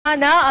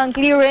Na ang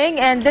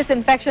clearing and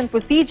disinfection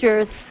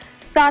procedures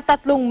sa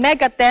 3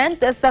 mega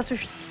tent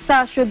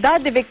sa Ciudad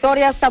de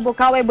Victoria sa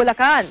Bukawi,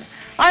 Bulacan.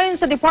 Ayon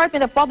sa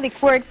Department of Public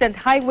Works and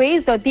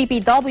Highways o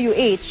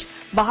DPWH,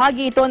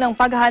 bahagi ito ng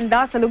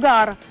paghahanda sa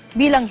lugar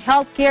bilang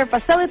healthcare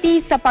facility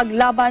sa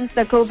paglaban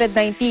sa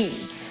COVID-19.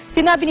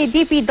 Sinabi ni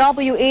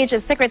DPWH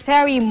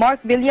Secretary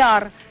Mark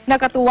Villar na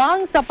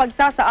katuwang sa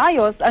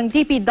pagsasaayos ang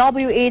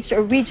DPWH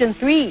Region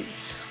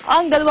 3.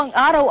 Ang 2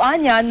 araw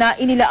anya na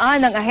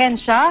inilaan ng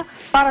ahensya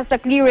para sa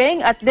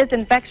clearing at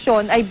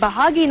disinfection ay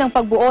bahagi ng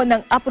pagbuo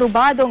ng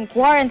aprobadong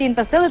quarantine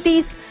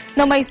facilities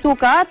na may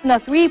sukat na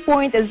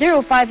 3.05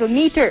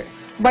 meter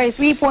by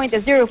 3.05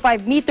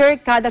 meter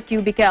kada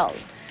cubicle.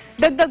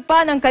 Dagdag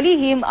pa ng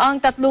kalihim,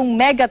 ang 3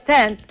 mega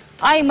tent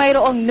ay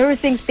mayroong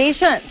nursing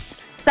stations,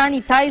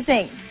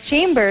 sanitizing,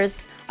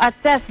 chambers at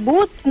test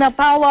booths na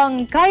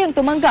pawang kayang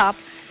tumanggap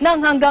ng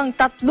hanggang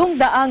 300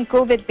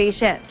 COVID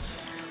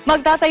patients.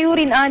 Magtatayo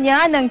rin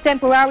anya ng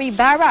temporary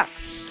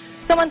barracks.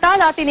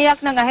 Samantala, tiniyak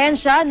ng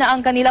ahensya na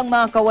ang kanilang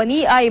mga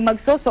kawani ay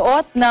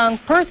magsusuot ng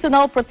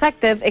personal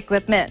protective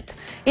equipment.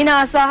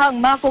 Inaasahang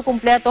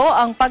makukumpleto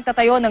ang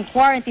pagtatayo ng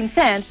quarantine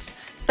tents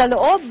sa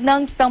loob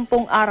ng 10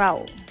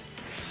 araw.